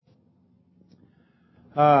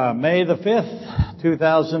May the 5th,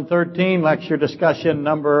 2013, lecture discussion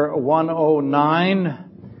number 109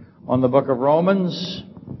 on the book of Romans.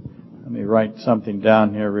 Let me write something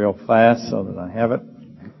down here real fast so that I have it.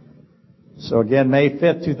 So again, May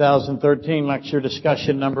 5th, 2013, lecture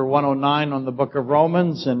discussion number 109 on the book of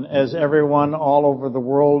Romans. And as everyone all over the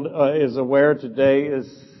world is aware, today is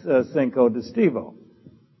Cinco de Stevo.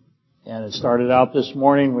 And it started out this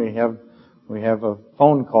morning. We have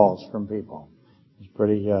phone calls from people. It's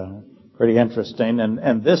pretty interesting.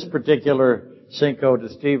 And this particular Cinco de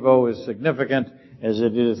Stevo is significant as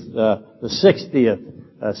it is the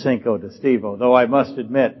 60th Cinco de Stevo, though I must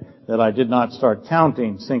admit that I did not start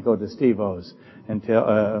counting Cinco de Stevos until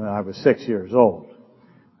I was 6 years old.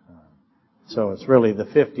 So it's really the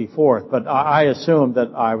 54th, but I assumed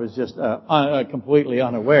that I was just completely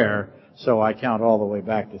unaware, so I count all the way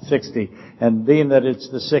back to 60. And being that it's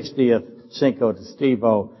the 60th Cinco de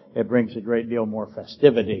Stevo, it brings a great deal more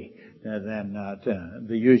festivity than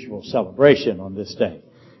the usual celebration on this day,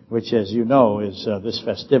 which, as you know, is this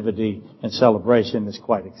festivity and celebration is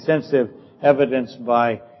quite extensive, evidenced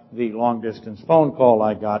by the long-distance phone call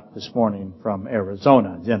I got this morning from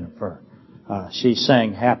Arizona, Jennifer. She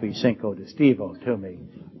sang Happy Cinco de Stevo to me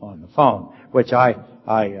on the phone, which I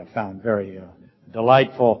found very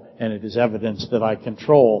delightful, and it is evidence that I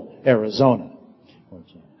control Arizona.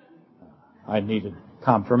 I needed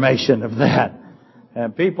confirmation of that.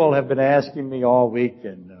 And people have been asking me all week,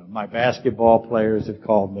 and my basketball players have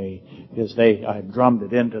called me because I've drummed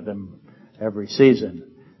it into them every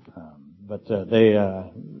season. But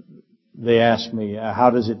they ask me, how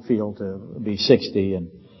does it feel to be 60?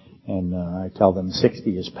 And I tell them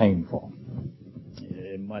 60 is painful,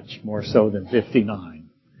 much more so than 59.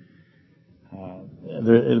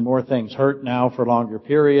 More things hurt now for longer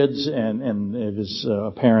periods, and it is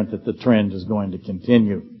apparent that the trend is going to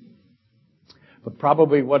continue. But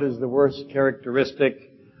probably what is the worst characteristic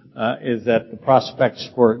is that the prospects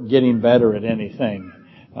for getting better at anything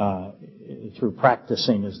through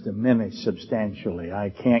practicing is diminished substantially. I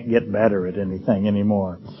can't get better at anything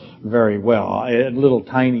anymore very well. At little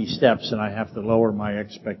tiny steps, and I have to lower my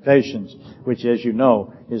expectations, which, as you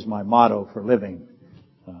know, is my motto for living.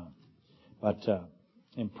 But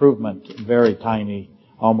improvement, very tiny,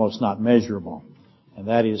 almost not measurable, and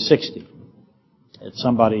that is 60. It's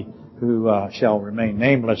somebody who shall remain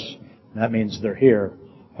nameless. That means they're here.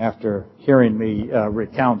 After hearing me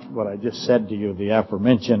recount what I just said to you, the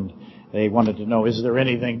aforementioned, they wanted to know, is there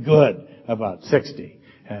anything good about 60?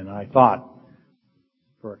 And I thought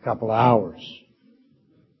for a couple of hours,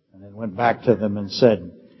 and then went back to them and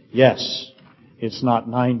said, yes, it's not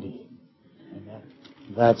 90. And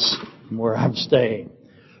that's where I'm staying.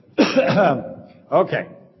 Okay.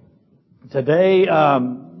 Today, I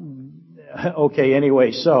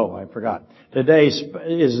forgot. Today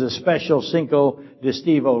is a special Cinco de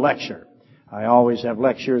Stevo lecture. I always have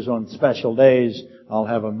lectures on special days. I'll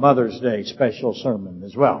have a Mother's Day special sermon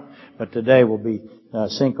as well. But today will be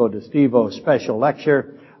Cinco de Stevo special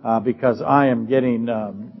lecture because I am getting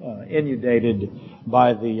inundated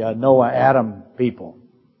by the Noah Adam people.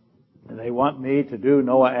 They want me to do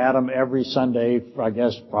Noah Adam every Sunday, I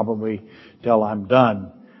guess probably till I'm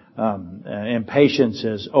done. Impatience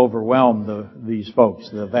has overwhelmed these folks,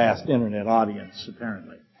 the vast internet audience,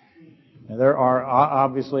 apparently. And there are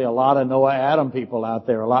obviously a lot of Noah Adam people out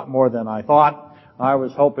there, a lot more than I thought. I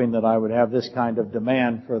was hoping that I would have this kind of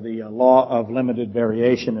demand for the law of limited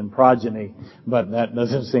variation in progeny, but that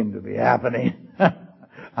doesn't seem to be happening.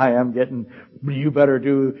 I am getting, you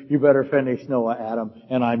better finish Noah Adam,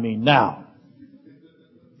 and I mean now.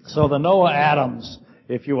 So the Noah Adams,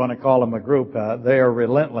 if you want to call them a group, they are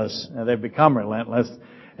relentless, and they've become relentless,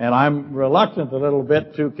 and I'm reluctant a little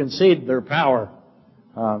bit to concede their power,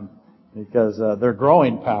 because they're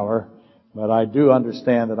growing power, but I do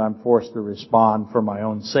understand that I'm forced to respond for my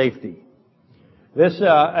own safety.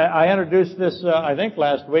 I introduced this, I think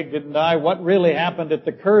last week, didn't I? What really happened at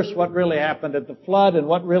the curse, what really happened at the flood, and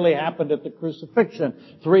what really happened at the crucifixion.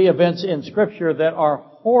 3 events in Scripture that are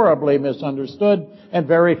horribly misunderstood, and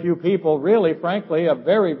very few people, really, frankly, a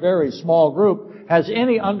very, very small group, has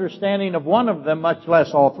any understanding of one of them, much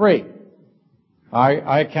less all 3.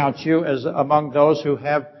 I count you as among those who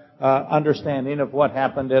have understanding of what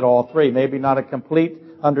happened at all 3. Maybe not a complete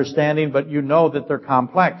understanding, but you know that they're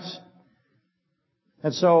complex.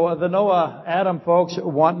 And so the Noah Adam folks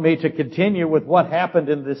want me to continue with what happened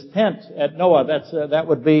in this tent at Noah. That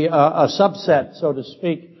would be a subset, so to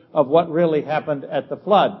speak, of what really happened at the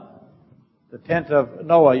flood. The tent of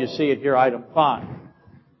Noah, you see it here, item 5.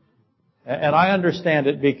 And I understand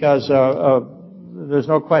it because there's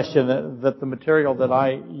no question that the material that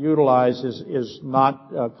I utilize is not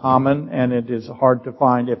common, and it is hard to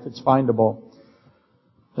find if it's findable.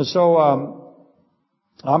 And so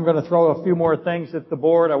I'm going to throw a few more things at the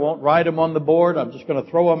board. I won't write them on the board. I'm just going to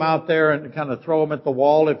throw them out there and kind of throw them at the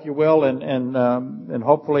wall, if you will, and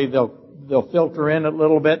hopefully they'll filter in a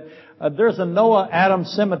little bit. There's a Noah-Adam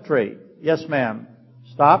symmetry. Yes, ma'am.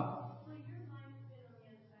 Stop.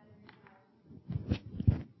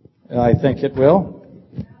 I think it will.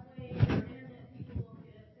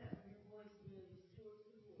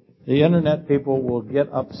 The internet people will get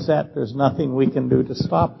upset. There's nothing we can do to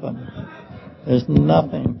stop them. There's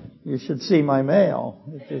nothing. You should see my mail.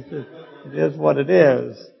 It is what it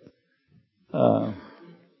is.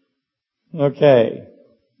 Okay.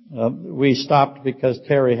 We stopped because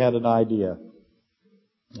Terry had an idea.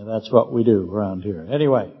 And that's what we do around here.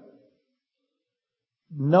 Anyway.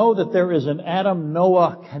 Know that there is an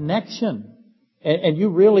Adam-Noah connection. And you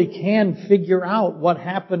really can figure out what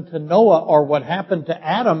happened to Noah or what happened to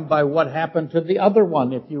Adam by what happened to the other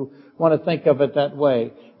one, if you want to think of it that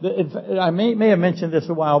way. I may have mentioned this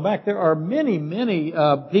a while back. There are many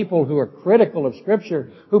people who are critical of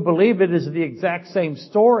Scripture who believe it is the exact same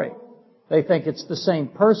story. They think it's the same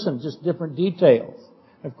person, just different details.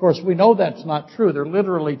 Of course, we know that's not true. They're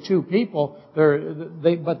literally two people.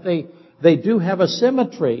 But they do have a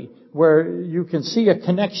symmetry where you can see a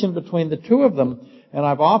connection between the two of them. And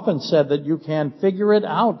I've often said that you can figure it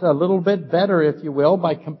out a little bit better, if you will,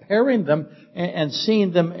 by comparing them and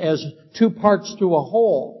seeing them as two parts to a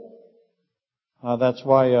whole. That's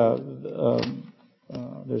why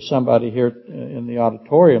there's somebody here in the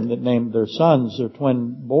auditorium that named their sons, their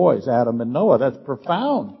twin boys, Adam and Noah. That's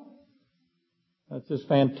profound. That's just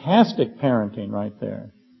fantastic parenting right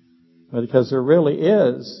there. Because there really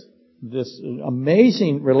is this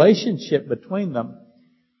amazing relationship between them.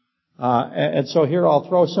 And so here I'll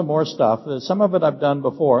throw some more stuff. Some of it I've done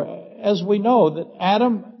before. As we know that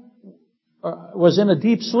Adam was in a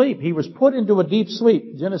deep sleep. He was put into a deep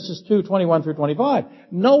sleep. Genesis 2:21 through 25.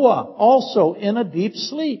 Noah also in a deep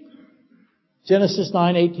sleep. Genesis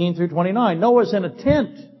 9:18 through 29. Noah's in a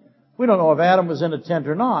tent. We don't know if Adam was in a tent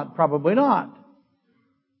or not. Probably not.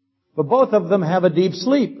 But both of them have a deep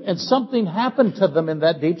sleep, and something happened to them in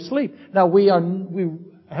that deep sleep. Now we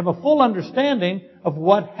have a full understanding of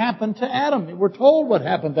what happened to Adam. We're told what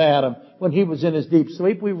happened to Adam when he was in his deep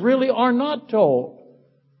sleep. We really are not told.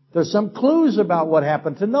 There's some clues about what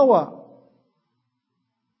happened to Noah.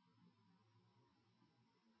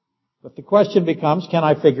 But the question becomes, can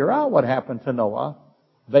I figure out what happened to Noah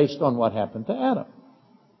based on what happened to Adam?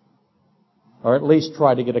 Or at least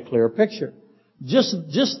try to get a clear picture. Just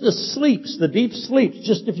the sleeps, the deep sleeps,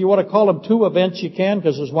 just if you want to call them two events, you can,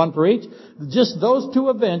 because there's one for each. Just those two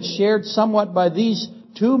events shared somewhat by these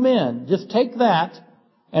two men. Just take that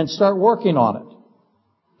and start working on it.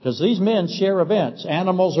 Because these men share events.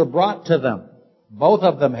 Animals are brought to them. Both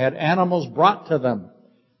of them had animals brought to them.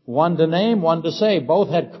 One to name, one to say. Both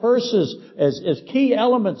had curses as key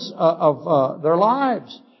elements of their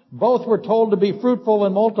lives. Both were told to be fruitful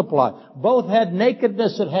and multiply. Both had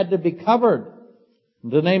nakedness that had to be covered.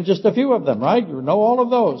 To name just a few of them, right? You know all of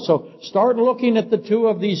those. So start looking at the two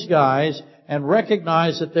of these guys and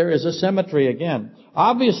recognize that there is a symmetry again.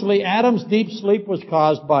 Obviously, Adam's deep sleep was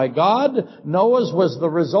caused by God. Noah's was the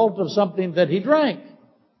result of something that he drank.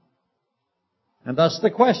 And thus the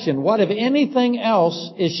question, what if anything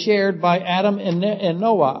else is shared by Adam and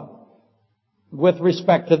Noah with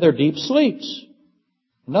respect to their deep sleeps?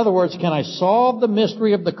 In other words, can I solve the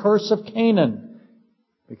mystery of the curse of Canaan?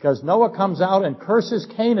 Because Noah comes out and curses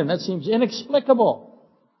Canaan. That seems inexplicable.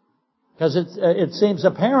 Because it seems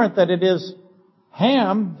apparent that it is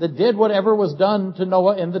Ham that did whatever was done to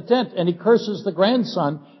Noah in the tent. And he curses the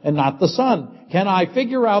grandson and not the son. Can I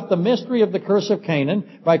figure out the mystery of the curse of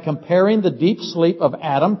Canaan by comparing the deep sleep of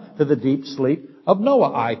Adam to the deep sleep of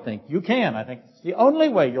Noah? I think you can. I think it's the only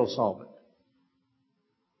way you'll solve it.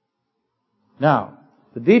 Now,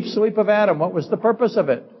 the deep sleep of Adam, what was the purpose of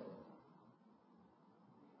it?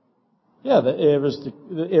 Yeah, it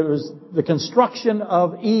was the construction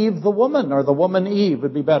of Eve, the woman, or the woman Eve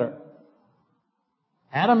would be better.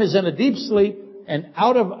 Adam is in a deep sleep, and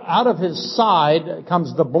out of his side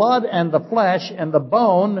comes the blood and the flesh and the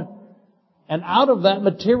bone, and out of that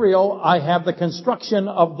material I have the construction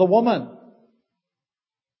of the woman.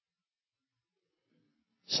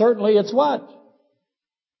 Certainly it's what?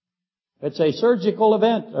 It's a surgical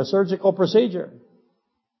event, a surgical procedure.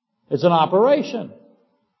 It's an operation.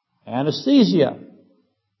 Anesthesia.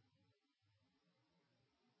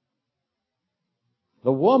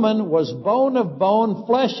 The woman was bone of bone,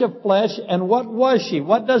 flesh of flesh, and what was she?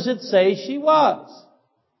 What does it say she was?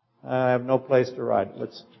 I have no place to write it.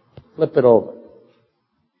 Let's flip it over.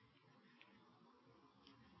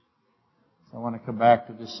 I want to come back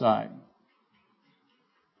to this side.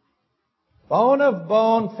 Bone of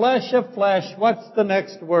bone, flesh of flesh. What's the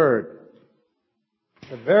next word?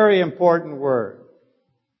 It's a very important word.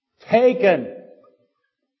 Taken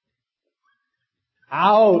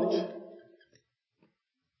out.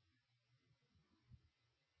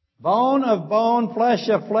 Bone of bone, flesh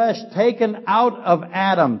of flesh, taken out of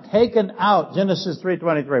Adam. Taken out. Genesis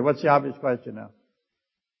 3:23. What's the obvious question now?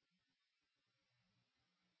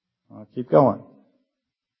 I'll keep going.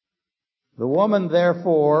 The woman,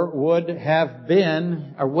 therefore, would have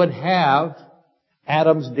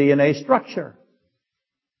Adam's DNA structure.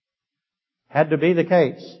 Had to be the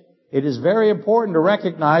case. It is very important to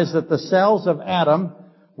recognize that the cells of Adam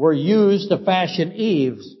were used to fashion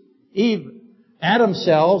Eve's. Adam's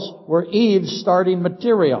cells were Eve's starting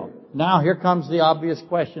material. Now here comes the obvious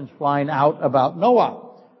questions flying out about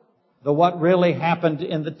Noah. The what really happened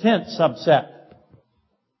in the tent subset.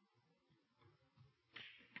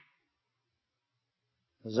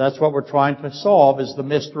 Because that's what we're trying to solve, is the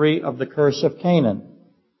mystery of the curse of Canaan.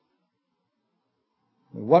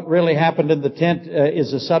 What really happened in the tent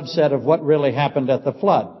is a subset of what really happened at the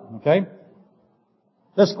flood. Okay?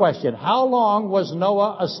 This question, how long was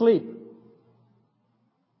Noah asleep?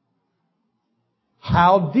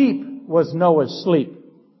 How deep was Noah's sleep?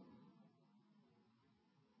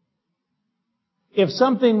 If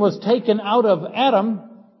something was taken out of Adam,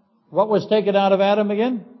 what was taken out of Adam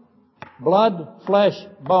again? Blood, flesh,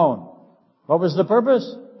 bone. What was the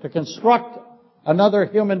purpose? To construct another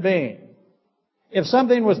human being. If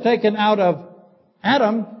something was taken out of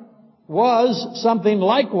Adam, was something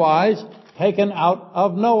likewise taken out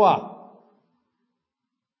of Noah?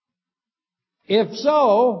 If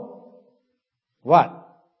so, what?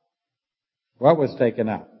 What was taken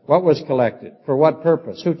out? What was collected? For what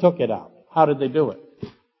purpose? Who took it out? How did they do it?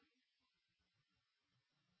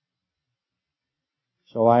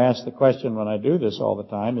 So I ask the question when I do this all the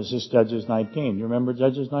time, is this Judges 19? You remember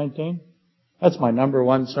Judges 19? That's my number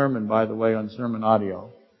one sermon, by the way, on sermon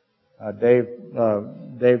audio. Dave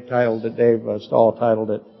Stahl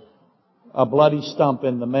titled it, A Bloody Stump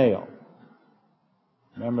in the Mail.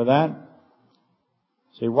 Remember that?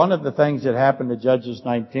 See, one of the things that happened to Judges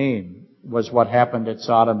 19 was what happened at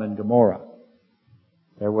Sodom and Gomorrah.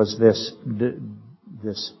 There was this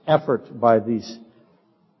effort by these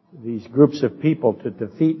groups of people to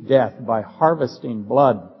defeat death by harvesting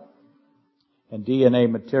blood and DNA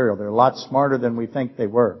material. They're a lot smarter than we think they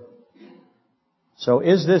were. So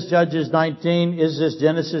is this Judges 19? Is this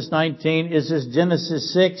Genesis 19? Is this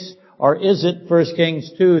Genesis 6? Or is it 1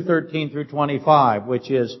 Kings 2, 13 through 25,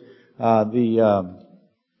 which is the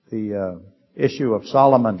issue of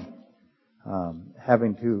Solomon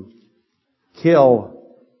having to kill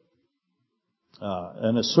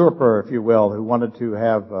an usurper, if you will, who wanted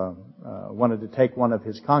to take one of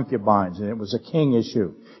his concubines, and it was a king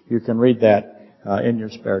issue. You can read that in your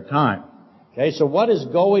spare time. Okay, so what is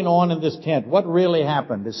going on in this tent? What really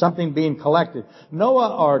happened? Is something being collected?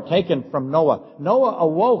 Taken from Noah. Noah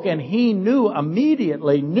awoke and he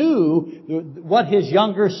immediately knew what his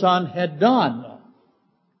younger son had done.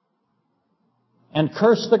 And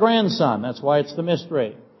cursed the grandson. That's why it's the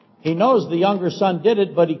mystery. He knows the younger son did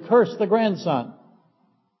it, but he cursed the grandson.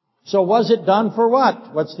 So was it done for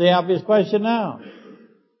what? What's the obvious question now?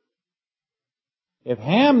 If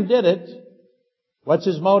Ham did it, what's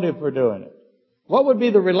his motive for doing it? What would be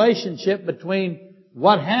the relationship between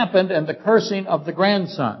what happened and the cursing of the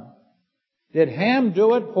grandson? Did Ham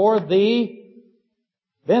do it for the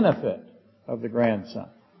benefit of the grandson?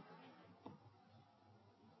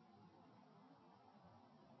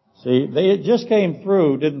 See, they just came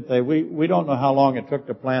through, didn't they? We don't know how long it took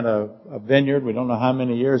to plant a vineyard. We don't know how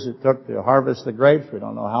many years it took to harvest the grapes. We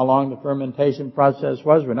don't know how long the fermentation process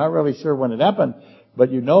was. We're not really sure when it happened,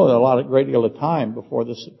 but you know a great deal of time before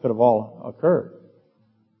this could have all occurred.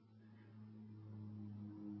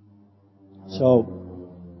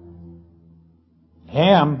 So,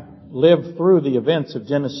 Ham lived through the events of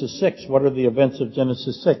Genesis 6. What are the events of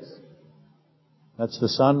Genesis 6? That's the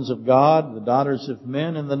sons of God, the daughters of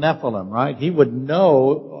men, and the Nephilim, right? He would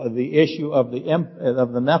know the issue of the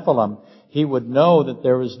Nephilim. He would know that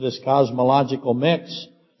there was this cosmological mix.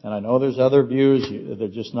 And I know there's other views. They're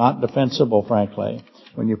just not defensible, frankly.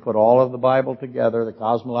 When you put all of the Bible together, the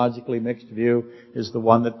cosmologically mixed view is the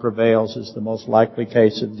one that prevails, is the most likely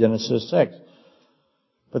case of Genesis 6.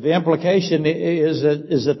 But the implication is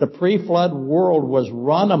that the pre-flood world was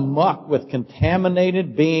run amok with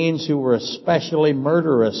contaminated beings who were especially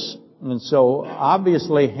murderous. And so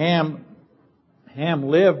obviously Ham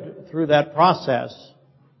lived through that process.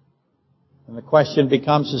 And the question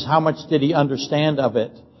becomes is how much did he understand of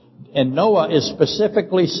it? And Noah is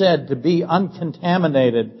specifically said to be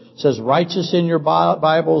uncontaminated. It says righteous in your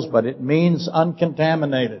Bibles, but it means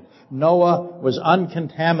uncontaminated. Noah was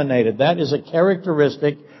uncontaminated. That is a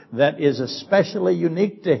characteristic that is especially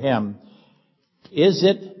unique to him. Is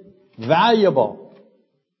it valuable?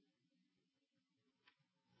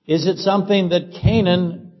 Is it something that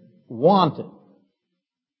Canaan wanted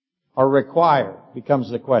or required? Becomes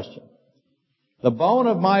the question. The bone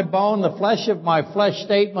of my bone, the flesh of my flesh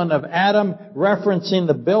statement of Adam, referencing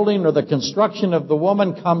the building or the construction of the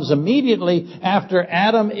woman, comes immediately after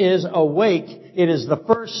Adam is awake. It is the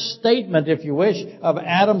first statement, if you wish, of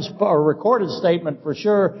Adam's, or recorded statement for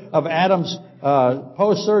sure, of Adam's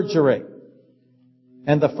post-surgery.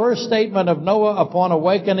 And the first statement of Noah upon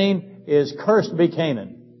awakening is, "Cursed be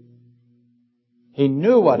Canaan." He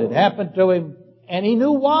knew what had happened to him, and he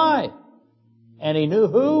knew why. And he knew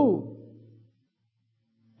who.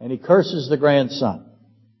 And he curses the grandson.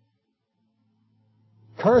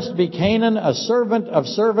 Cursed be Canaan, a servant of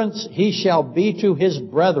servants, he shall be to his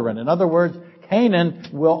brethren. In other words, Canaan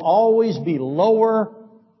will always be lower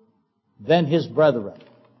than his brethren.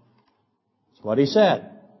 That's what he said.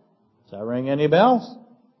 Does that ring any bells?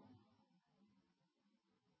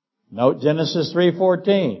 Note Genesis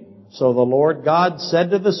 3:14. So the Lord God said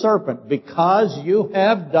to the serpent, "Because you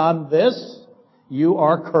have done this, you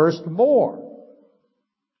are cursed more.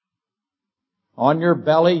 On your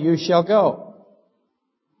belly you shall go."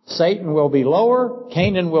 Satan will be lower,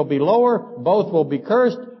 Canaan will be lower, both will be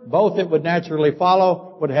cursed, both, it would naturally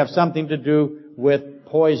follow, would have something to do with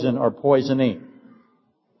poison or poisoning.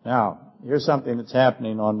 Now, here's something that's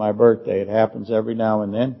happening on my birthday. It happens every now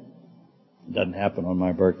and then. It doesn't happen on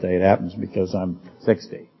my birthday. It happens because I'm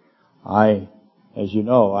 60. As you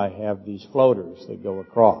know, I have these floaters that go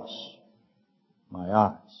across my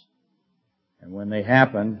eyes. And when they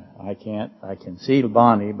happen, I can see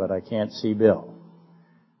Bonnie, but I can't see Bill.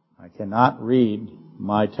 I cannot read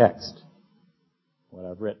my text, what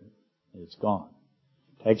I've written. It's gone.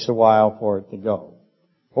 It takes a while for it to go.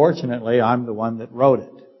 Fortunately, I'm the one that wrote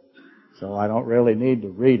it. So I don't really need to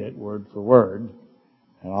read it word for word,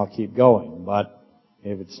 and I'll keep going. But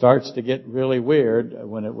if it starts to get really weird,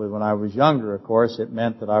 when I was younger, of course, it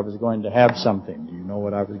meant that I was going to have something. Do you know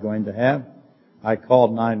what I was going to have? I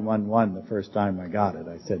called 911 the first time I got it.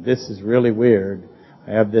 I said, "This is really weird.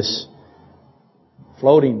 I have this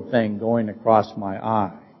floating thing going across my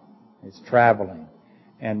eye. It's traveling.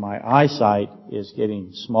 And my eyesight is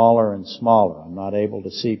getting smaller and smaller. I'm not able to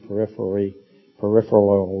see peripherally,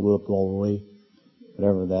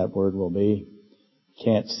 whatever that word will be.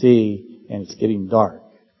 Can't see, and it's getting dark."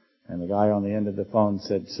 And the guy on the end of the phone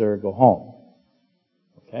said, "Sir, go home."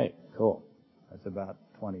 Okay, cool. That's about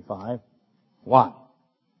 25. Why?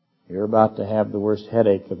 You're about to have the worst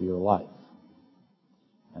headache of your life.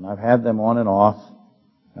 And I've had them on and off.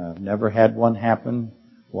 I've never had one happen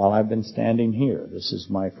while I've been standing here. This is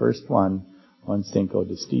my first one on Cinco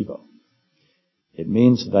de Stevo. It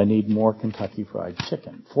means that I need more Kentucky Fried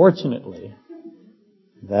Chicken. Fortunately,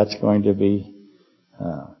 that's going to be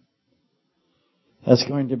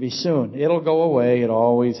soon. It'll go away. It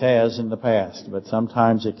always has in the past, but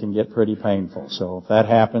sometimes it can get pretty painful. So if that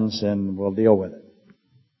happens, then we'll deal with it.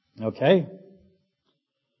 Okay?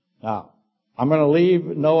 Now, I'm going to leave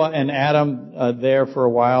Noah and Adam there for a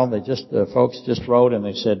while. Folks just wrote and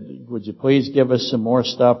they said, "Would you please give us some more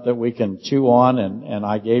stuff that we can chew on?" And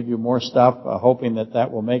I gave you more stuff, hoping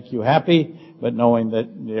that will make you happy, but knowing that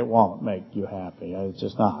it won't make you happy. It's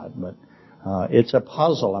just not. But it's a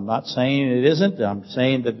puzzle. I'm not saying it isn't. I'm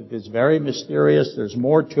saying that it is very mysterious. There's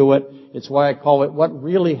more to it. It's why I call it what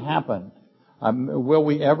really happened. Will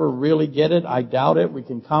we ever really get it? I doubt it. We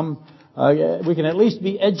can at least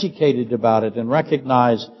be educated about it and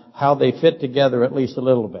recognize how they fit together at least a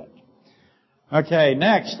little bit. Okay,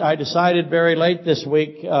 next, I decided very late this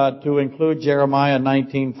week to include Jeremiah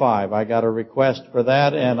 19:5. I got a request for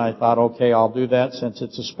that, and I thought, okay, I'll do that since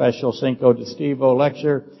it's a special Cinco de Stevo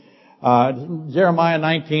lecture. Jeremiah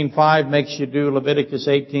 19:5 makes you do Leviticus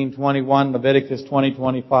 18:21, Leviticus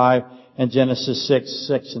 20:25, and Genesis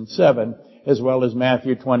 6 and 7, as well as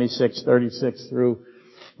Matthew 26:36 through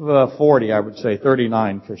 40, I would say,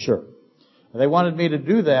 39 for sure. They wanted me to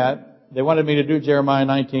do that. They wanted me to do Jeremiah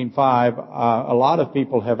 19:5. A lot of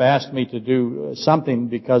people have asked me to do something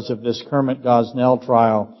because of this Kermit Gosnell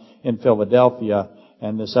trial in Philadelphia.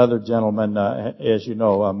 And this other gentleman, as you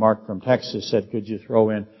know, Mark from Texas, said, could you throw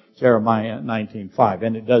in Jeremiah 19:5?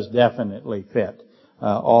 And it does definitely fit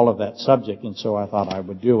all of that subject, and so I thought I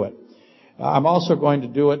would do it. I'm also going to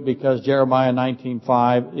do it because Jeremiah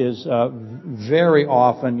 19:5 is very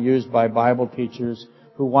often used by Bible teachers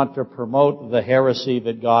who want to promote the heresy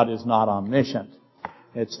that God is not omniscient.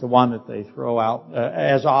 It's the one that they throw out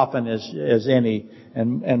as often as any,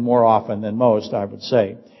 and more often than most, I would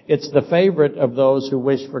say. It's the favorite of those who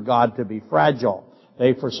wish for God to be fragile.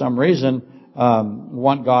 They, for some reason,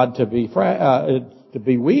 want God to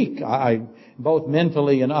be weak, both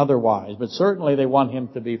mentally and otherwise. But certainly they want Him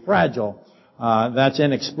to be fragile. That's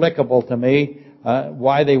inexplicable to me.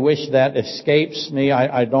 Why they wish that escapes me,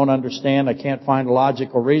 I don't understand. I can't find a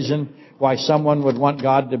logical reason why someone would want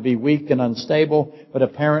God to be weak and unstable, but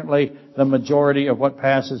apparently the majority of what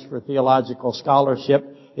passes for theological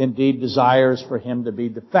scholarship indeed desires for Him to be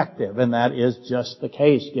defective, and that is just the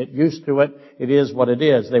case. Get used to it. It is what it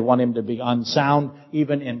is. They want Him to be unsound,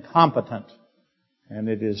 even incompetent, and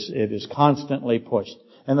it is constantly pushed.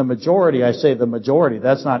 And the majority, I say the majority,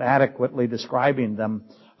 that's not adequately describing them.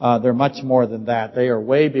 They're much more than that. They are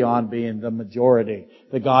way beyond being the majority.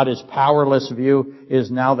 The God is powerless view is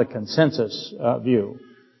now the consensus view.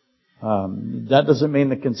 That doesn't mean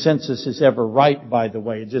the consensus is ever right, by the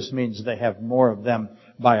way. It just means they have more of them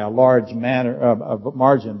by a large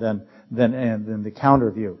margin than the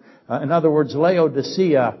counter view. In other words,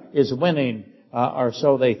 Laodicea is winning, or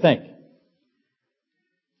so they think.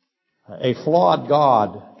 A flawed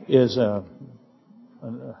God is again,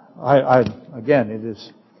 it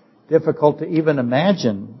is difficult to even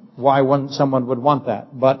imagine why someone would want that.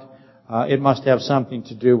 But it must have something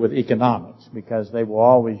to do with economics, because they will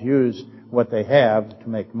always use what they have to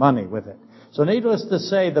make money with it. So needless to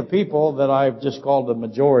say, the people that I've just called the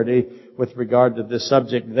majority with regard to this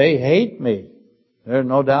subject, they hate me. There's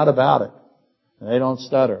no doubt about it. They don't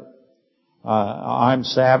stutter. I'm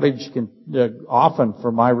savage often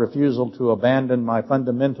for my refusal to abandon my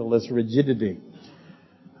fundamentalist rigidity.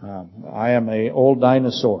 I am an old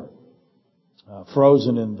dinosaur,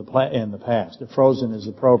 frozen in the past. Frozen is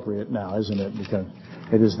appropriate now, isn't it? Because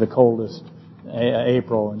it is the coldest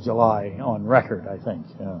April and July on record, I think.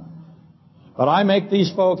 But I make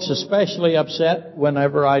these folks especially upset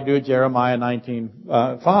whenever I do Jeremiah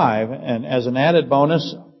 19:5, and as an added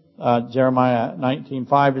bonus, Jeremiah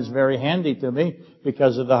 19:5 is very handy to me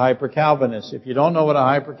because of the hyper-Calvinist. If you don't know what a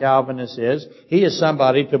hyper-Calvinist is, he is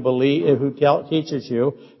somebody to believe who teaches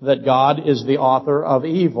you that God is the author of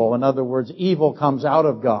evil. In other words, evil comes out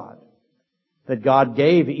of God. That God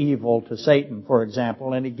gave evil to Satan, for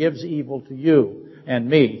example, and He gives evil to you and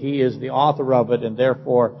me. He is the author of it, and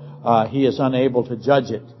therefore He is unable to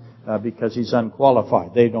judge it. Because He's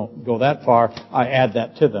unqualified. They don't go that far. I add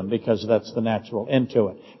that to them because that's the natural end to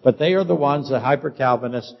it. But they are the ones, the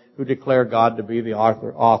hyper-Calvinists, who declare God to be the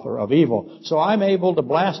author of evil. So I'm able to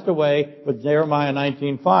blast away with Jeremiah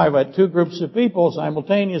 19:5 at two groups of people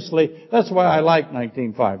simultaneously. That's why I like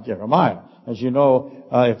 19:5 Jeremiah. As you know,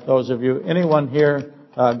 if those of you, anyone here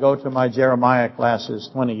go to my Jeremiah classes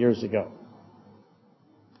 20 years ago?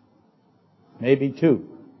 Maybe two.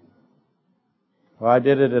 Well, I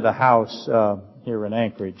did it at a house here in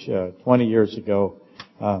Anchorage 20 years ago.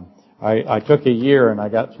 I took a year and I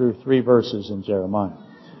got through 3 verses in Jeremiah.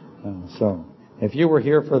 So if you were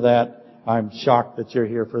here for that, I'm shocked that you're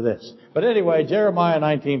here for this. But anyway, Jeremiah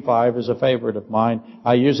 19:5 is a favorite of mine.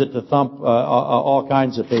 I use it to thump all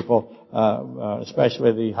kinds of people,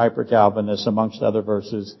 especially the hyper-Calvinists, amongst other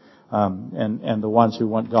verses, and the ones who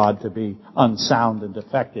want God to be unsound and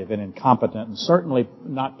defective and incompetent and certainly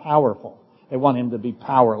not powerful. They want Him to be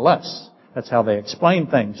powerless. That's how they explain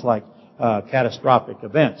things like catastrophic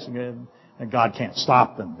events. And God can't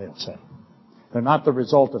stop them, they'll say. They're not the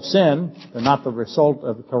result of sin. They're not the result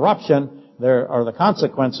of corruption. There are the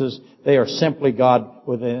consequences. They are simply God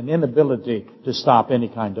with an inability to stop any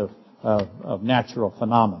kind of natural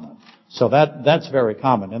phenomenon. So that's very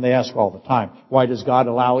common. And they ask all the time, why does God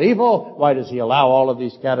allow evil? Why does He allow all of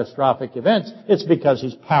these catastrophic events? It's because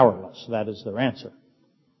He's powerless. That is their answer.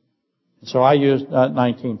 So I used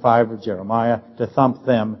 19:5 of Jeremiah to thump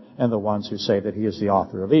them and the ones who say that He is the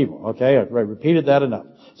author of evil. Okay, I've repeated that enough.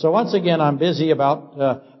 So once again, I'm busy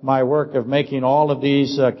about my work of making all of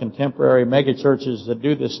these contemporary megachurches that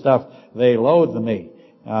do this stuff. They loathe me.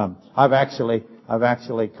 I've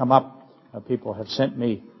actually come up. People have sent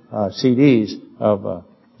me CDs of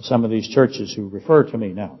some of these churches who refer to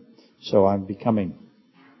me now. So I'm becoming.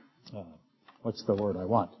 What's the word I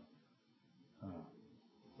want?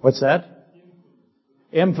 What's that?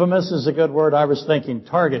 Infamous is a good word. I was thinking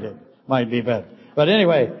targeted might be better. But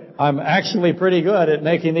anyway, I'm actually pretty good at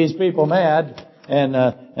making these people mad.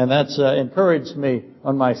 And that's encouraged me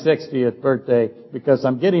on my 60th birthday because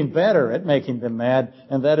I'm getting better at making them mad.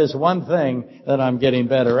 And that is one thing that I'm getting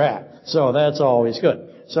better at. So that's always good.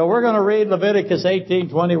 So we're going to read Leviticus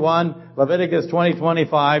 18:21, Leviticus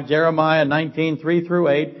 20:25, Jeremiah 19:3 through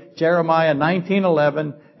 8, Jeremiah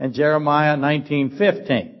 19:11, and Jeremiah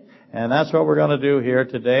 19:15. And that's what we're going to do here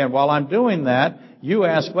today. And while I'm doing that, you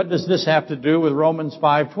ask, what does this have to do with Romans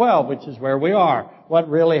 5:12, which is where we are? What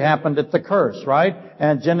really happened at the curse, right?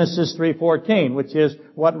 And Genesis 3:14, which is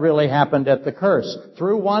what really happened at the curse.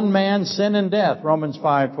 Through one man, sin and death, Romans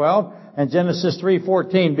 5:12. And Genesis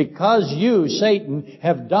 3:14, because you, Satan,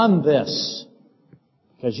 have done this.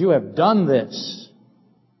 Because you have done this.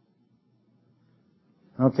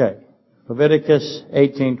 Okay. Leviticus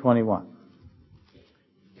 18:21.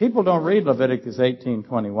 People don't read Leviticus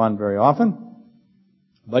 18:21 very often.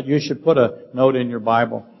 But you should put a note in your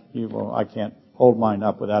Bible. I can't hold mine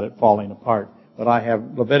up without it falling apart. But I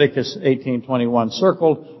have Leviticus 18:21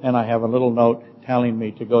 circled, and I have a little note telling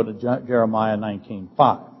me to go to Jeremiah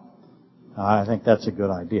 19:5. I think that's a good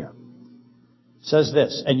idea. It says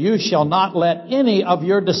this, and you shall not let any of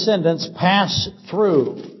your descendants pass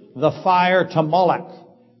through the fire to Moloch.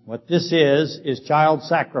 What this is child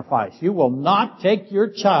sacrifice. You will not take your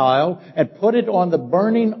child and put it on the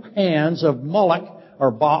burning hands of Moloch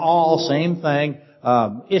or Baal, same thing,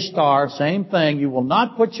 Ishtar, same thing. You will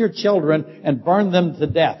not put your children and burn them to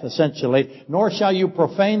death, essentially. Nor shall you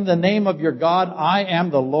profane the name of your God. I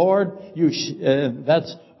am the Lord.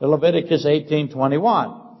 That's Leviticus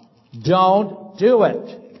 18:21. Don't do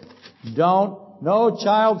it. No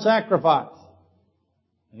child sacrifice.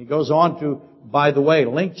 And he goes on to, by the way,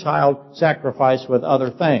 link child sacrifice with other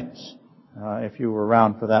things, if you were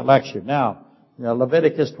around for that lecture. Now,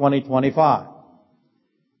 Leviticus 20:25.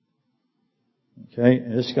 Okay,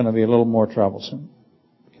 this is going to be a little more troublesome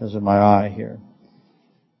because of my eye here.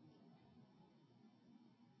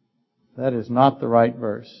 That is not the right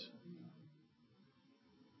verse.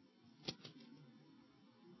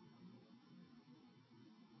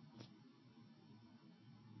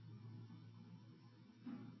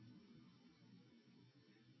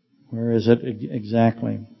 Where is it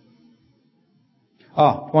exactly?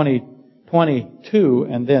 20:22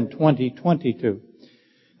 and then 20:22.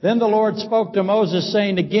 Then the Lord spoke to Moses,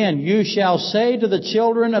 saying again, you shall say to the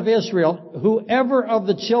children of Israel, whoever of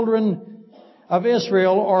the children of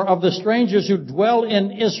Israel or of the strangers who dwell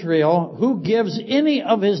in Israel, who gives any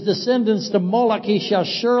of his descendants to Moloch, he shall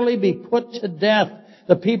surely be put to death.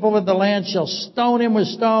 The people of the land shall stone him with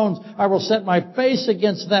stones. I will set my face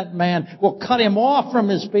against that man, will cut him off from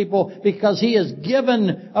his people, because he has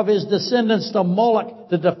given of his descendants to Moloch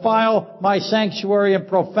to defile my sanctuary and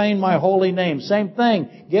profane my holy name. Same thing.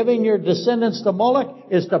 Giving your descendants to Moloch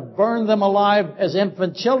is to burn them alive as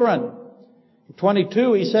infant children.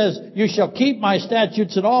 22, he says, you shall keep my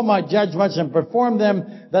statutes and all my judgments and perform them,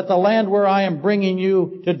 that the land where I am bringing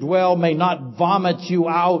you to dwell may not vomit you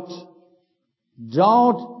out.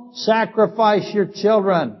 Don't sacrifice your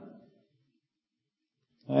children.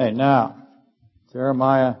 Hey, now,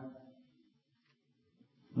 Jeremiah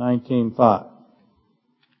 19:5.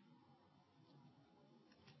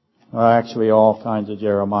 Well, actually, all kinds of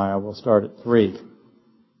Jeremiah. We'll start at 3.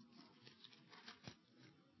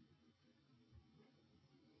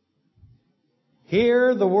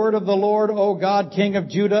 Hear the word of the Lord, O God, King of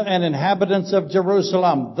Judah and inhabitants of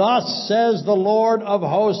Jerusalem. Thus says the Lord of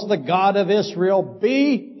hosts, the God of Israel,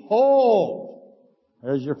 behold.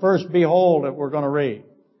 There's your first behold that we're going to read.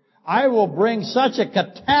 I will bring such a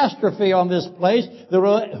catastrophe on this place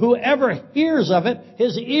that whoever hears of it,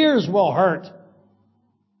 his ears will hurt.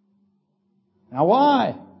 Now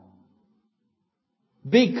why?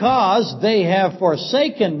 Because they have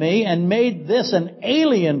forsaken me and made this an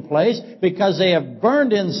alien place, because they have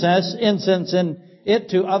burned incense in it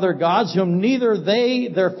to other gods, whom neither they,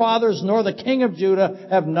 their fathers, nor the king of Judah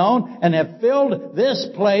have known, and have filled this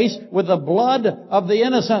place with the blood of the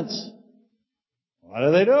innocents. What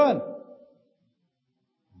are they doing?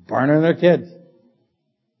 Burning their kids.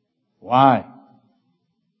 Why?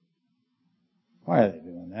 Why are they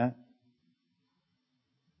doing that?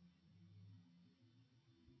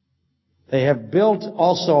 They have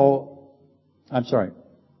also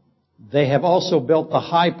built the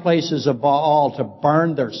high places of Baal to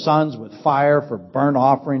burn their sons with fire for burnt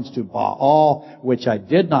offerings to Baal, which I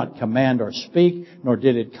did not command or speak, nor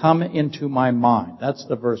did it come into my mind. That's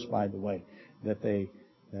the verse, by the way, that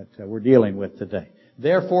we're dealing with today.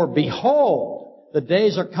 Therefore, behold, the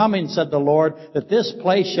days are coming, said the Lord, that this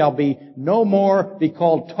place shall be no more be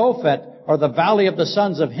called Tophet, or the valley of the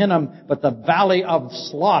sons of Hinnom, but the valley of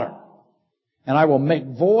slaughter. And I will make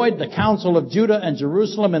void the counsel of Judah and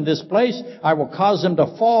Jerusalem in this place. I will cause them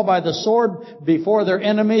to fall by the sword before their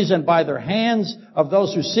enemies, and by their hands of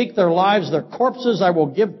those who seek their lives. Their corpses I will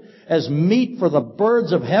give as meat for the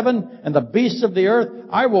birds of heaven and the beasts of the earth.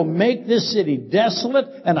 I will make this city desolate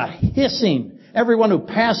and a hissing. Everyone who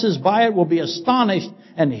passes by it will be astonished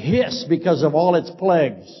and hiss because of all its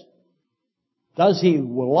plagues. Does he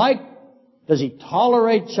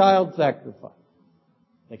tolerate child sacrifice?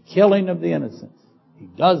 The killing of the innocents? He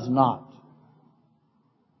does not.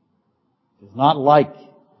 Does not like,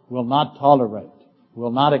 will not tolerate,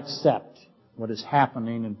 will not accept what is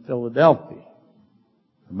happening in Philadelphia,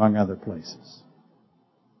 among other places.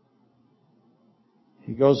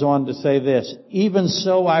 He goes on to say this, even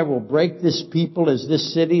so I will break this people as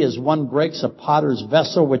this city, as one breaks a potter's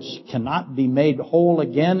vessel which cannot be made whole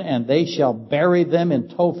again, and they shall bury them in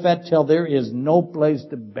Tophet till there is no place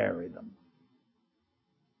to bury them.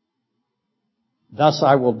 Thus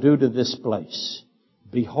I will do to this place.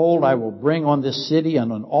 Behold, I will bring on this city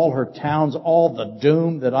and on all her towns all the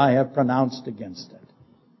doom that I have pronounced against it.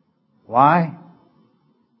 Why?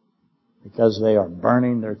 Because they are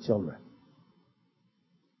burning their children.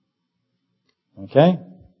 Okay?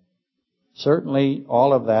 Certainly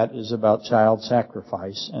all of that is about child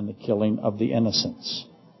sacrifice and the killing of the innocents.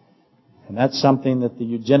 And that's something that the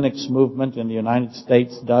eugenics movement in the United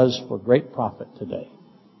States does for great profit today.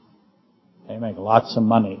 They make lots of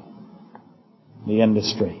money in the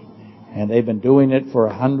industry. And they've been doing it for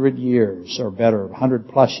 100 years or better, 100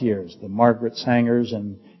 plus years. The Margaret Sangers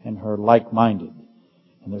and her like-minded.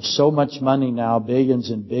 And there's so much money now, billions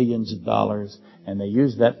and billions of dollars, and they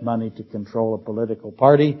use that money to control a political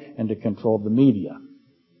party and to control the media.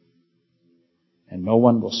 And no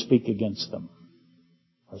one will speak against them,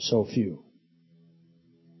 or so few.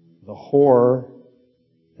 The horror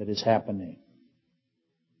that is happening.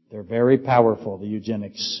 They're very powerful, the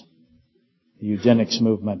eugenics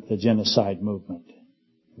movement, the genocide movement.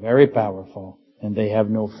 Very powerful, and they have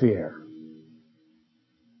no fear.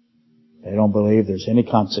 They don't believe there's any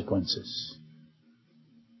consequences.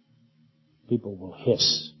 People will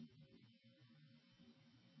hiss.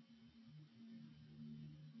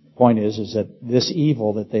 The point is that this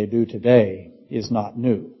evil that they do today is not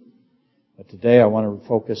new. But today I want to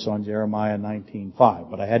focus on Jeremiah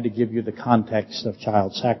 19:5. But I had to give you the context of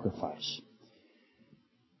child sacrifice.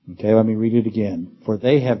 Okay, let me read it again. For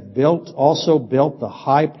they have also built the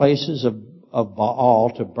high places of Baal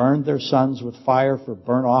to burn their sons with fire for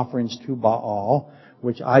burnt offerings to Baal,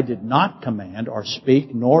 which I did not command or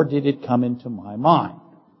speak, nor did it come into my mind.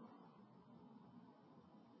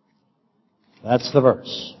 That's the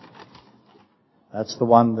verse. That's the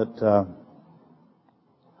one that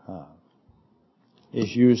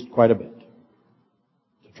is used quite a bit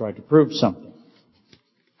to try to prove something.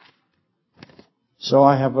 So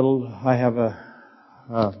I have another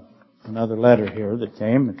letter here that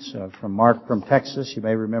came. It's from Mark from Texas. You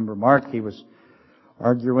may remember Mark. He was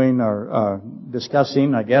arguing or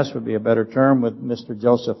discussing, I guess would be a better term, with Mr.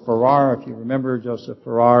 Joseph Farrar. If you remember, Joseph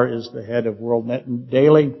Farrar is the head of World Net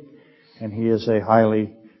Daily, and he is a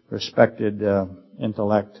highly respected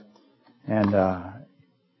intellect. And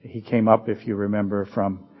he came up, if you remember,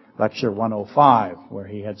 from Lecture 105, where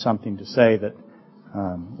he had something to say that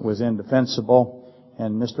was indefensible.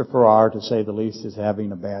 And Mr. Farrar, to say the least, is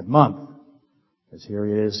having a bad month, because here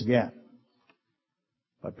he is again.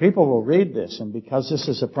 But people will read this, and because this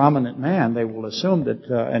is a prominent man, they will assume that,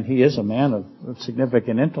 and he is a man of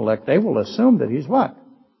significant intellect, they will assume that he's what?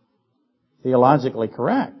 Theologically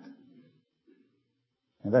correct.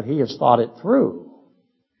 And that he has thought it through.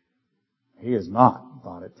 He has not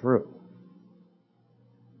thought it through.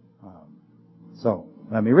 So,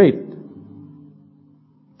 let me read it.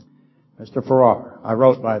 Mr. Farrar, I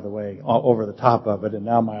wrote, by the way, over the top of it, and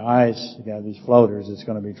now my eyes got these floaters, it's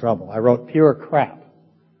going to be trouble. I wrote pure crap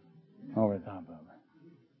over the top of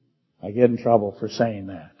it. I get in trouble for saying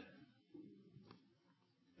that.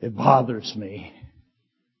 It bothers me.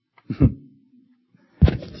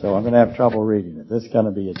 So I'm going to have trouble reading it. This is going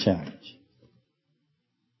to be a challenge.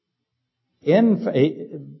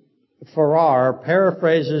 Farrar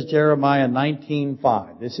paraphrases Jeremiah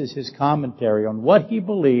 19:5. This is his commentary on what he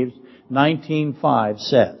believes 19:5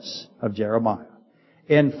 says of Jeremiah.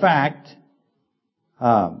 In fact,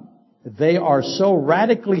 they are so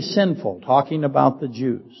radically sinful, talking about the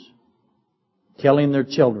Jews, killing their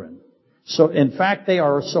children. So, in fact, they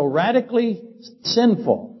are so radically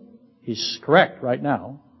sinful. He's correct right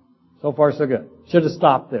now. So far, so good. Should have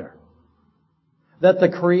stopped there. that the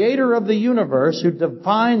Creator of the universe, who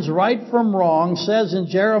defines right from wrong, says in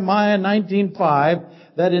Jeremiah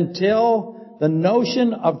 19:5 that until the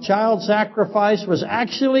notion of child sacrifice was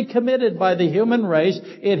actually committed by the human race,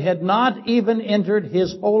 it had not even entered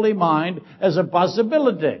His holy mind as a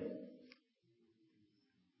possibility.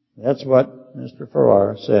 That's what Mr.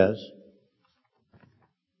 Farrar says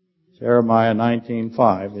Jeremiah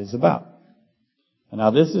 19:5 is about. And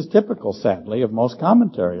now this is typical, sadly, of most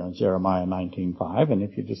commentary on Jeremiah 19:5, and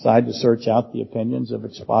if you decide to search out the opinions of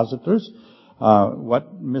expositors,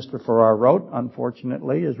 what Mr. Farrar wrote,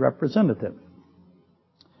 unfortunately, is representative.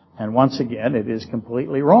 And once again, it is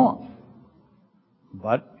completely wrong.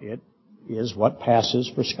 But it is what passes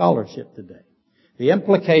for scholarship today. The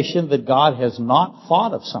implication that God has not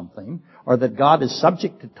thought of something, or that God is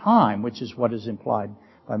subject to time, which is what is implied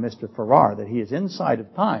by Mr. Farrar, that He is inside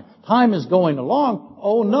of time. Time is going along.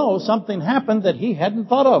 Oh no, something happened that He hadn't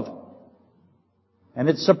thought of. And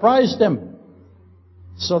it surprised Him.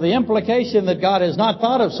 So the implication that God has not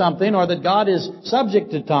thought of something, or that God is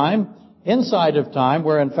subject to time, inside of time,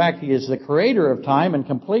 where in fact He is the creator of time and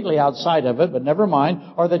completely outside of it, but never mind,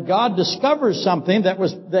 or that God discovers something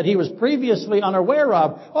that He was previously unaware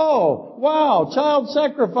of. Oh, wow, child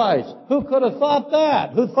sacrifice. Who could have thought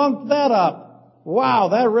that? Who thumped that up? Wow,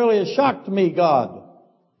 that really has shocked me, God.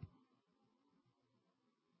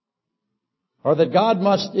 Or that God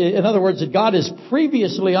must, in other words, that God is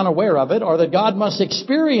previously unaware of it, or that God must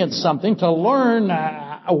experience something to learn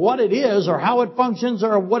what it is, or how it functions,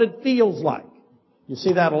 or what it feels like. You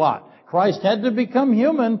see that a lot. Christ had to become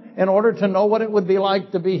human in order to know what it would be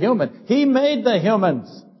like to be human. He made the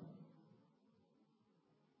humans.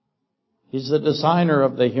 He's the designer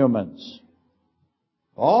of the humans.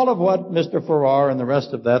 All of what Mr. Farrar and the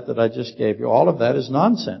rest of that I just gave you, all of that is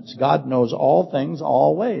nonsense. God knows all things,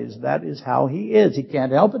 all ways. That is how He is. He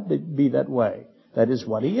can't help it to be that way. That is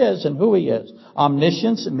what He is and who He is.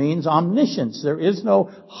 Omniscience means omniscience. There is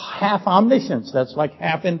no half omniscience. That's like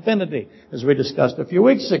half infinity, as we discussed a few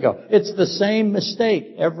weeks ago. It's the same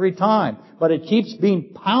mistake every time. But it keeps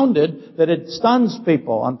being pounded that it stuns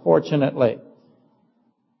people, unfortunately.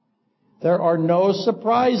 There are no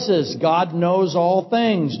surprises. God knows all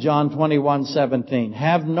things, John 21:17.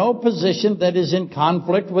 Have no position that is in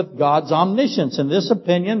conflict with God's omniscience. And this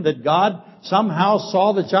opinion that God somehow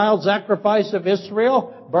saw the child sacrifice of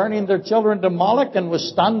Israel, burning their children to Moloch, and was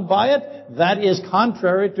stunned by it, that is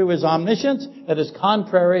contrary to His omniscience. That is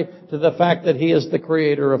contrary to the fact that He is the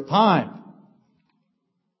creator of time.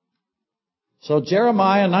 So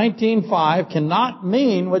Jeremiah 19:5 cannot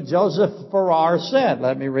mean what Joseph Farrar said.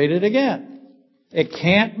 Let me read it again. It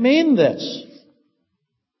can't mean this.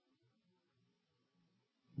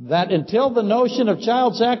 That until the notion of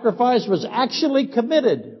child sacrifice was actually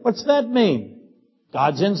committed. What's that mean?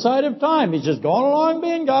 God's inside of time. He's just going along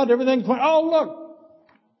being God. Everything's fine. Oh, look.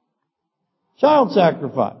 Child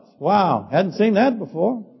sacrifice. Wow. Hadn't seen that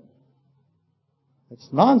before. It's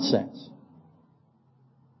nonsense.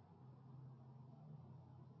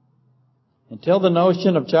 Until the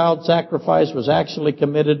notion of child sacrifice was actually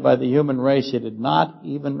committed by the human race, it had not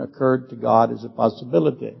even occurred to God as a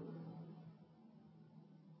possibility.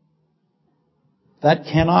 That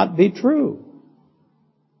cannot be true.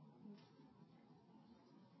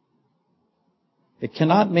 It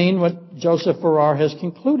cannot mean what Joseph Farrar has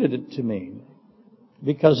concluded it to mean,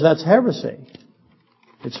 because that's heresy.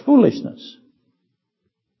 It's foolishness.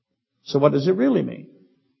 So what does it really mean?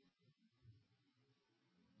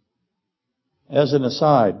 As an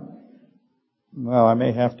aside, well, I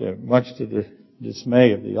may have to, much to the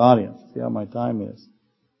dismay of the audience, see how my time is.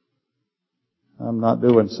 I'm not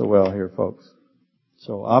doing so well here, folks.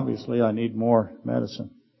 So obviously I need more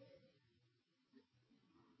medicine.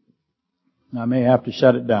 I may have to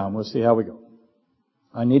shut it down. We'll see how we go.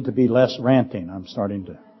 I need to be less ranting. I'm starting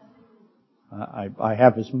to. I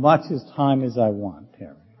have as much as time as I want,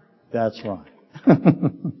 Terry. That's right.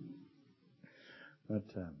 But,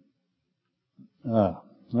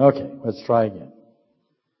 okay, let's try again.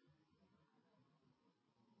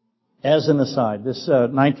 As an aside, this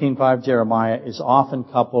 19:5 Jeremiah is often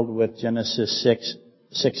coupled with Genesis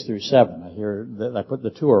 6 through 7. I hear that the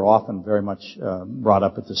two are often very much brought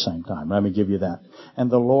up at the same time. Let me give you that. And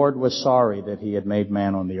the Lord was sorry that He had made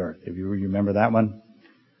man on the earth. If you remember that one?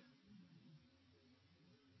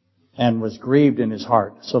 And was grieved in His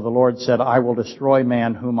heart. So the Lord said, I will destroy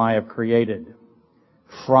man whom I have created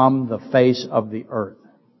from the face of the earth,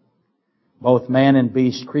 both man and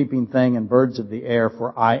beast, creeping thing, and birds of the air,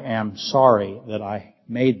 for I am sorry that I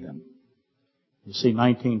made them. You see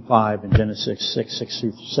 19:5 and Genesis 6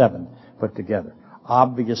 through 7 put together.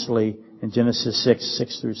 Obviously, In Genesis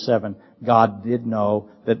 6:6-7, God did know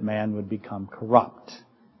that man would become corrupt.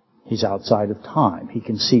 He's outside of time. He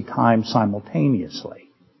can see time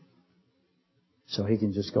simultaneously. So he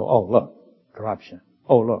can just go, oh, look, corruption.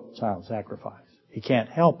 Oh, look, child sacrifice. He can't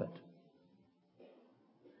help it.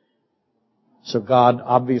 So God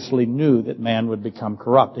obviously knew that man would become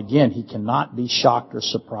corrupt. Again, he cannot be shocked or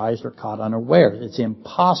surprised or caught unaware. It's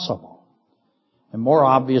impossible. And more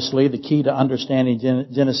obviously, the key to understanding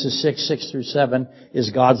Genesis 6:6-7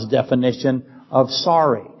 is God's definition of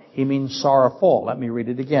sorry. He means sorrowful. Let me read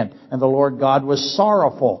it again. And the Lord God was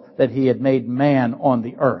sorrowful that he had made man on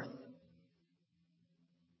the earth.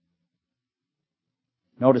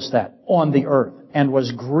 Notice that. On the earth. And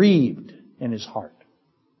was grieved in his heart.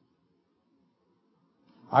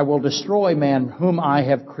 I will destroy man whom I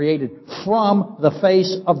have created from the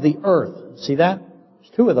face of the earth. See that?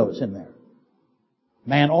 There's two of those in there.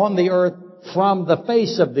 Man on the earth, from the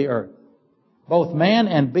face of the earth. Both man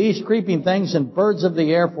and beast, creeping things, and birds of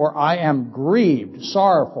the air, for I am grieved,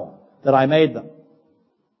 sorrowful, that I made them.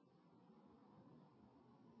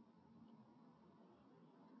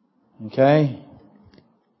 Okay?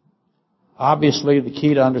 Obviously, the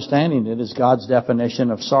key to understanding it is God's definition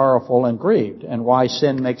of sorrowful and grieved, and why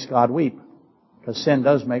sin makes God weep. Because sin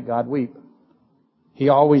does make God weep. He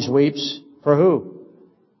always weeps for who?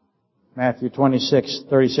 Matthew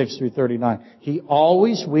 26:36-39. He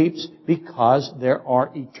always weeps because there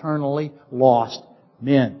are eternally lost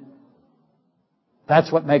men.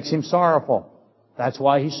 That's what makes him sorrowful. That's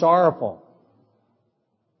why he's sorrowful.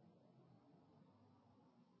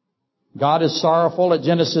 God is sorrowful at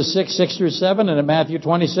Genesis 6:6-7, and at Matthew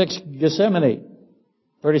 26, Gethsemane,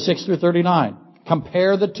 36-39.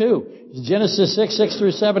 Compare the two. Genesis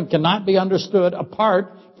 6:6-7 cannot be understood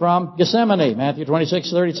apart from Gethsemane, Matthew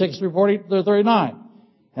 26, 36-39.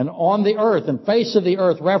 And on the earth and face of the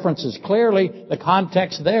earth references. Clearly, the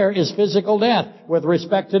context there is physical death with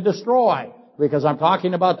respect to destroy. Because I'm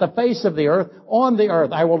talking about the face of the earth, on the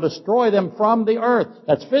earth. I will destroy them from the earth.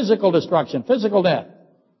 That's physical destruction, physical death.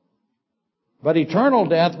 But eternal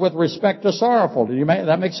death with respect to sorrowful.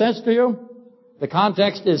 That make sense to you? The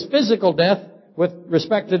context is physical death with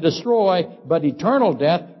respect to destroy, but eternal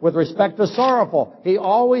death with respect to sorrowful. He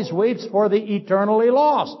always weeps for the eternally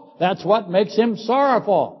lost. That's what makes him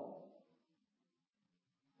sorrowful.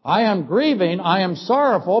 I am grieving, I am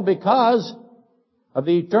sorrowful because of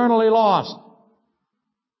the eternally lost.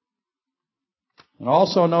 And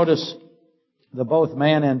also notice the both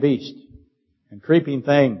man and beast, and creeping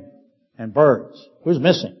thing, and birds. Who's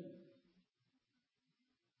missing?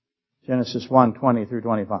 Genesis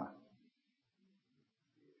 1:20-25.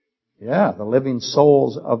 Yeah, the living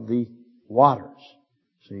souls of the waters.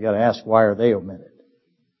 So you got to ask, why are they omitted?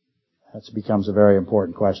 That becomes a very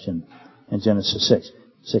important question in Genesis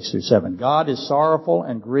 6:6-7. God is sorrowful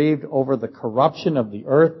and grieved over the corruption of the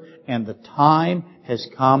earth, and the time has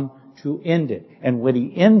come to end it. And when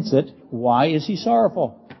he ends it, why is he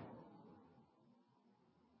sorrowful?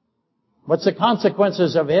 What's the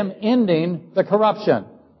consequences of him ending the corruption?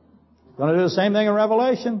 Going to do the same thing in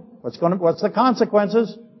Revelation. What's the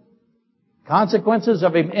consequences? Consequences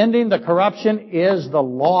of him ending the corruption is the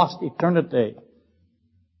lost eternity.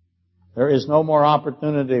 There is no more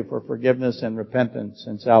opportunity for forgiveness and repentance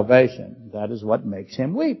and salvation. That is what makes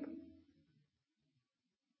him weep.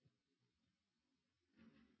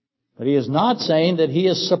 But he is not saying that he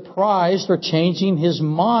is surprised or changing his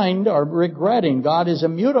mind or regretting. God is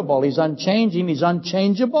immutable. He's unchanging. He's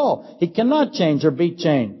unchangeable. He cannot change or be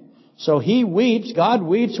changed. So he weeps, God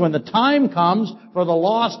weeps when the time comes for the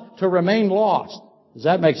lost to remain lost. Does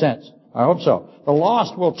that make sense? I hope so. The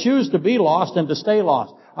lost will choose to be lost and to stay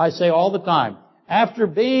lost. I say all the time, after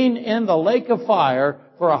being in the lake of fire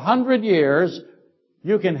for 100 years,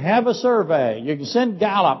 you can have a survey. You can send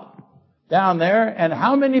Gallup down there, and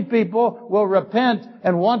how many people will repent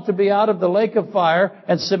and want to be out of the lake of fire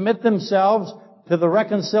and submit themselves to the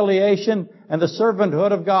reconciliation and the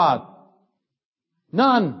servanthood of God?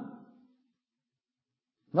 None.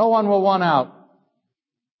 No one will want out.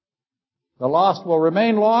 The lost will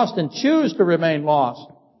remain lost and choose to remain lost.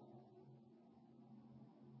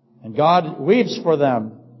 And God weeps for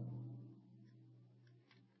them.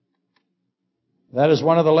 That is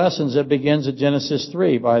one of the lessons that begins at Genesis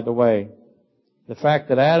 3, by the way. The fact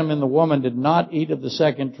that Adam and the woman did not eat of the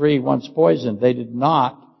second tree once poisoned. They did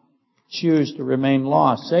not choose to remain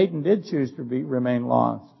lost. Satan did choose to remain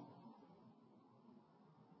lost.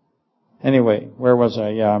 Anyway, where was I?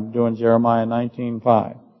 Yeah, I'm doing Jeremiah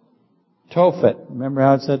 19:5. Tophet. Remember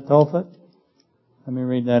how it said Tophet? Let me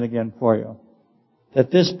read that again for you.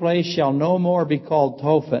 That this place shall no more be called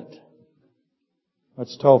Tophet,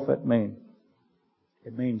 What's Tophet mean?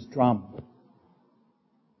 It means drum.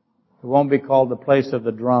 It won't be called the place of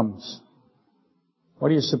the drums. What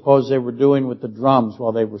do you suppose they were doing with the drums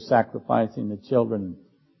while they were sacrificing the children?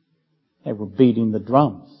 They were beating the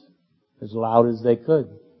drums as loud as they could.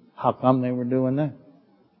 How come they were doing that?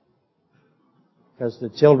 Because the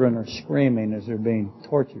children are screaming as they're being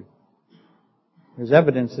tortured. There's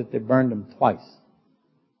evidence that they burned them twice.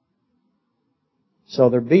 So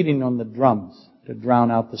they're beating on the drums to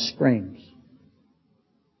drown out the screams.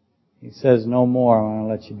 He says, no more, I'm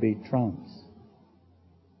going to let you beat drums.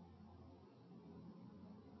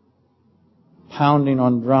 Pounding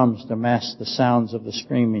on drums to mask the sounds of the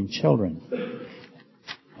screaming children.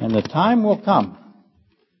 And the time will come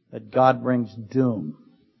that God brings doom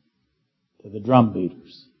to the drum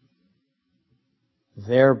beaters.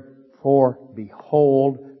 Therefore,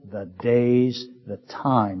 behold, the days, the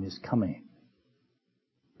time is coming.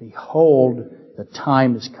 Behold, the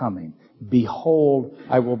time is coming. Behold,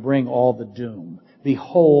 I will bring all the doom.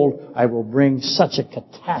 Behold, I will bring such a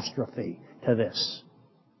catastrophe to this.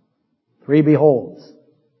 3 beholds.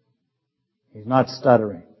 He's not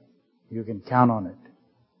stuttering. You can count on it.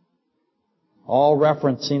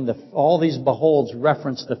 All these beholds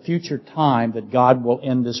reference the future time that God will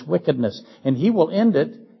end this wickedness. And He will end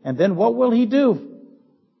it, and then what will He do?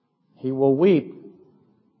 He will weep.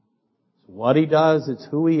 It's what He does, it's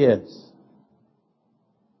who He is.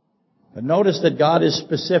 But notice that God is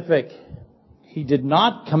specific. He did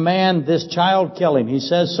not command this child killing. He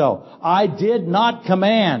says so. I did not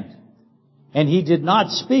command. And He did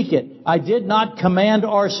not speak it. I did not command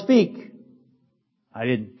or speak. I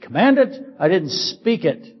didn't command it. I didn't speak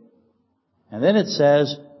it. And then it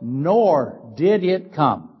says, nor did it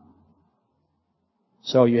come.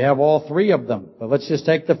 So you have all 3 of them. But let's just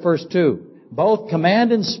take the first 2. Both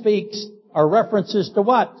command and speak are references to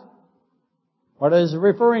what? What is it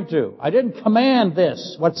referring to? I didn't command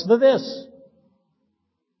this. What's the this?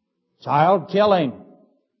 Child killing,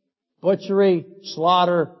 butchery,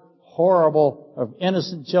 slaughter, horrible of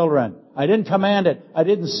innocent children. I didn't command it. I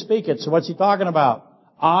didn't speak it. So what's He talking about?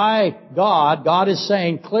 God is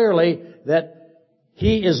saying clearly that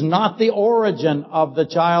He is not the origin of the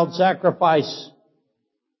child sacrifice.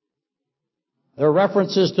 There are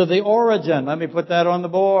references to the origin. Let me put that on the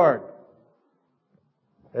board.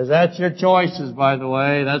 Because that's your choices, by the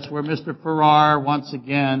way. That's where Mr. Farrar, once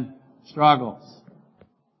again, struggles.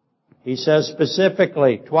 He says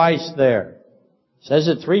specifically, twice there. Says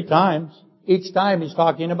it 3 times. Each time he's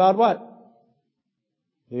talking about what?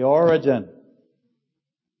 The origin.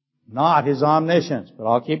 Not His omniscience, but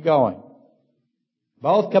I'll keep going.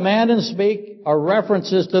 Both command and speak are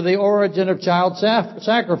references to the origin of child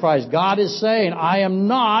sacrifice. God is saying, I am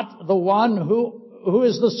not the one who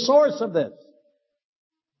is the source of this.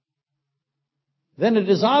 Then it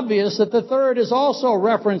is obvious that the third is also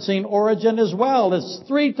referencing origin as well. It's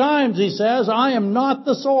 3 times He says, I am not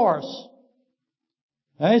the source.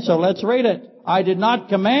 Okay, so let's read it. I did not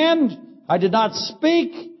command, I did not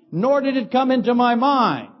speak, nor did it come into my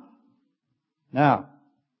mind. Now,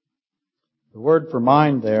 the word for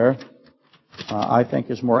mind there, I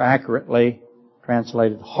think is more accurately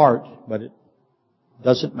translated heart, but it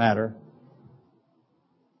doesn't matter.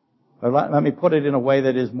 But let me put it in a way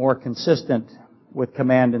that is more consistent with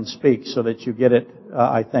command and speak so that you get it,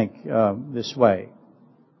 I think, this way.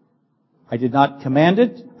 I did not command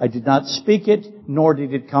it, I did not speak it, nor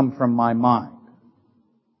did it come from my mind.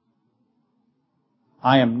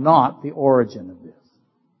 I am not the origin of this.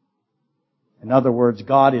 In other words,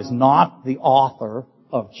 God is not the author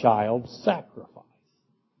of child sacrifice,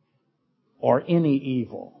 or any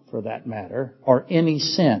evil, for that matter, or any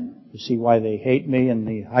sin. You see why they hate me in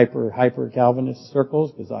the hyper Calvinist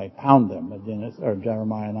circles? Because I pound them at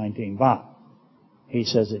Jeremiah 19:5. He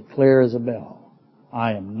says it clear as a bell.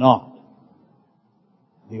 I am not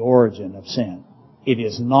the origin of sin. It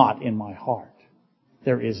is not in my heart.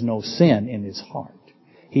 There is no sin in His heart.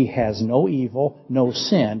 He has no evil, no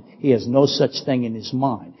sin. He has no such thing in His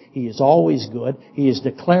mind. He is always good. He is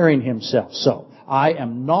declaring Himself so. I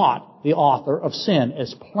am not the author of sin,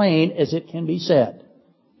 as plain as it can be said.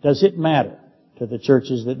 Does it matter to the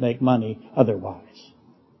churches that make money otherwise?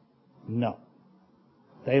 No.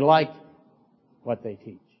 They like what they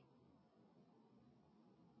teach.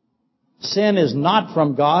 Sin is not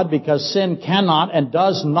from God because sin cannot and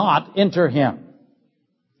does not enter Him.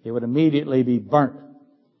 He would immediately be burnt.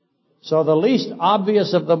 So the least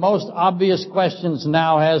obvious of the most obvious questions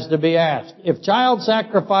now has to be asked. If child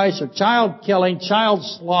sacrifice or child killing, child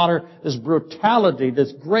slaughter, this brutality,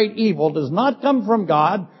 this great evil does not come from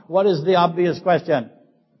God, what is the obvious question?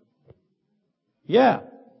 Yeah.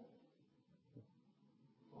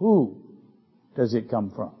 Who does it come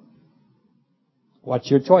from? What's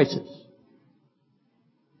your choices?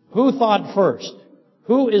 Who thought first?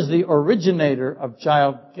 Who is the originator of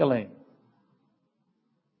child killing?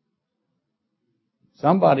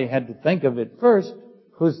 Somebody had to think of it first.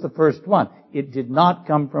 Who's the first one? It did not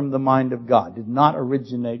come from the mind of God. Did not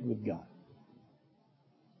originate with God.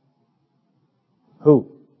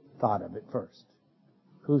 Who thought of it first?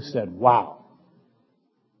 Who said, wow,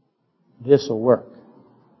 this will work?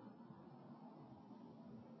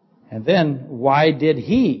 And then, why did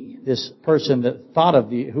he, this person that thought of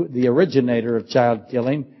the originator of child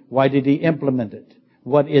killing, why did he implement it?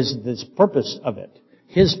 What is this purpose of it?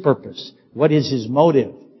 His purpose. What is his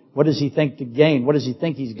motive? What does he think to gain? What does he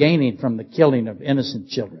think he's gaining from the killing of innocent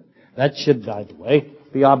children? That should, by the way,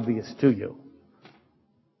 be obvious to you.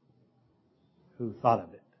 Who thought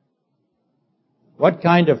of it? What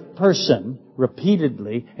kind of person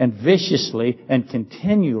repeatedly and viciously and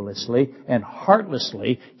continuously and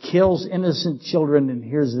heartlessly kills innocent children and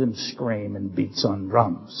hears them scream and beats on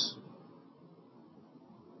drums?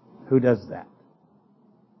 Who does that?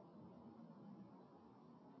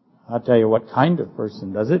 I'll tell you what kind of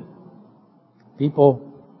person does it.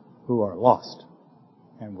 People who are lost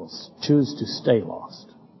and will choose to stay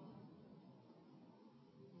lost.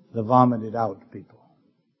 The vomited out people.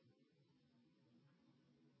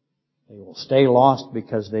 They will stay lost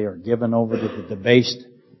because they are given over to the debased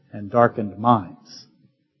and darkened minds.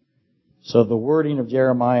 So the wording of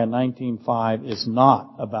Jeremiah 19:5 is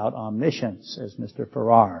not about omniscience, as Mr.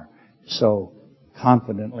 Farrar so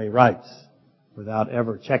confidently writes, without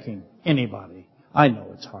ever checking anybody. I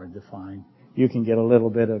know it's hard to find. You can get a little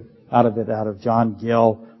bit out of John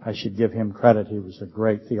Gill. I should give him credit. He was a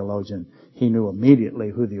great theologian. He knew immediately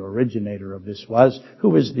who the originator of this was.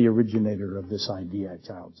 Who is the originator of this idea,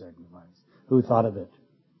 child sacrifice? Who thought of it?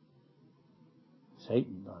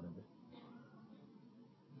 Satan thought of it.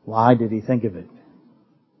 Why did he think of it?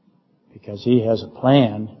 Because he has a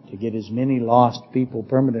plan to get as many lost people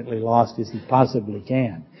permanently lost as he possibly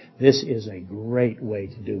can. This is a great way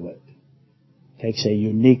to do it. It takes a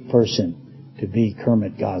unique person to be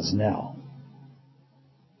Kermit Gosnell.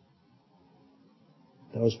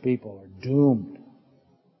 Those people are doomed.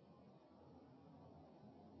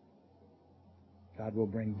 God will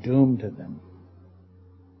bring doom to them.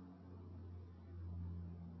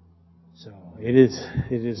 So it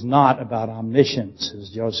is not about omniscience,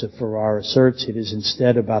 as Joseph Farrar asserts. It is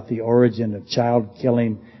instead about the origin of child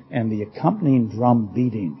killing and the accompanying drum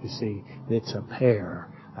beating. You see, it's a pair.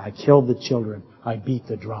 I killed the children. I beat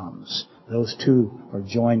the drums. Those two are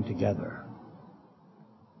joined together.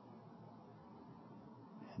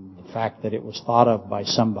 And the fact that it was thought of by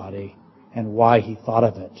somebody and why he thought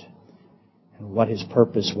of it and what his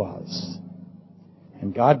purpose was.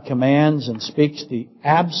 And God commands and speaks the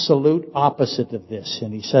absolute opposite of this,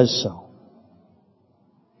 and he says so.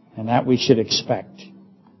 And that we should expect.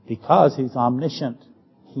 Because he's omniscient,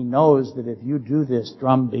 he knows that if you do this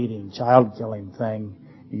drum-beating, child-killing thing,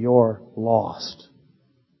 you're lost.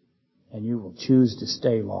 And you will choose to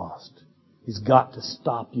stay lost. He's got to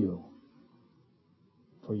stop you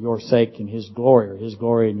for your sake and his glory, or his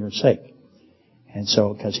glory and your sake. And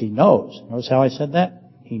so, because he knows. Notice how I said that?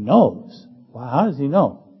 He knows. Well, how does he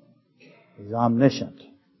know? He's omniscient.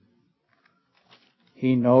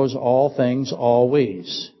 He knows all things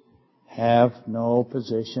always. Have no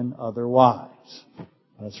position otherwise.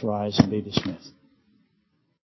 Let's rise and be dismissed.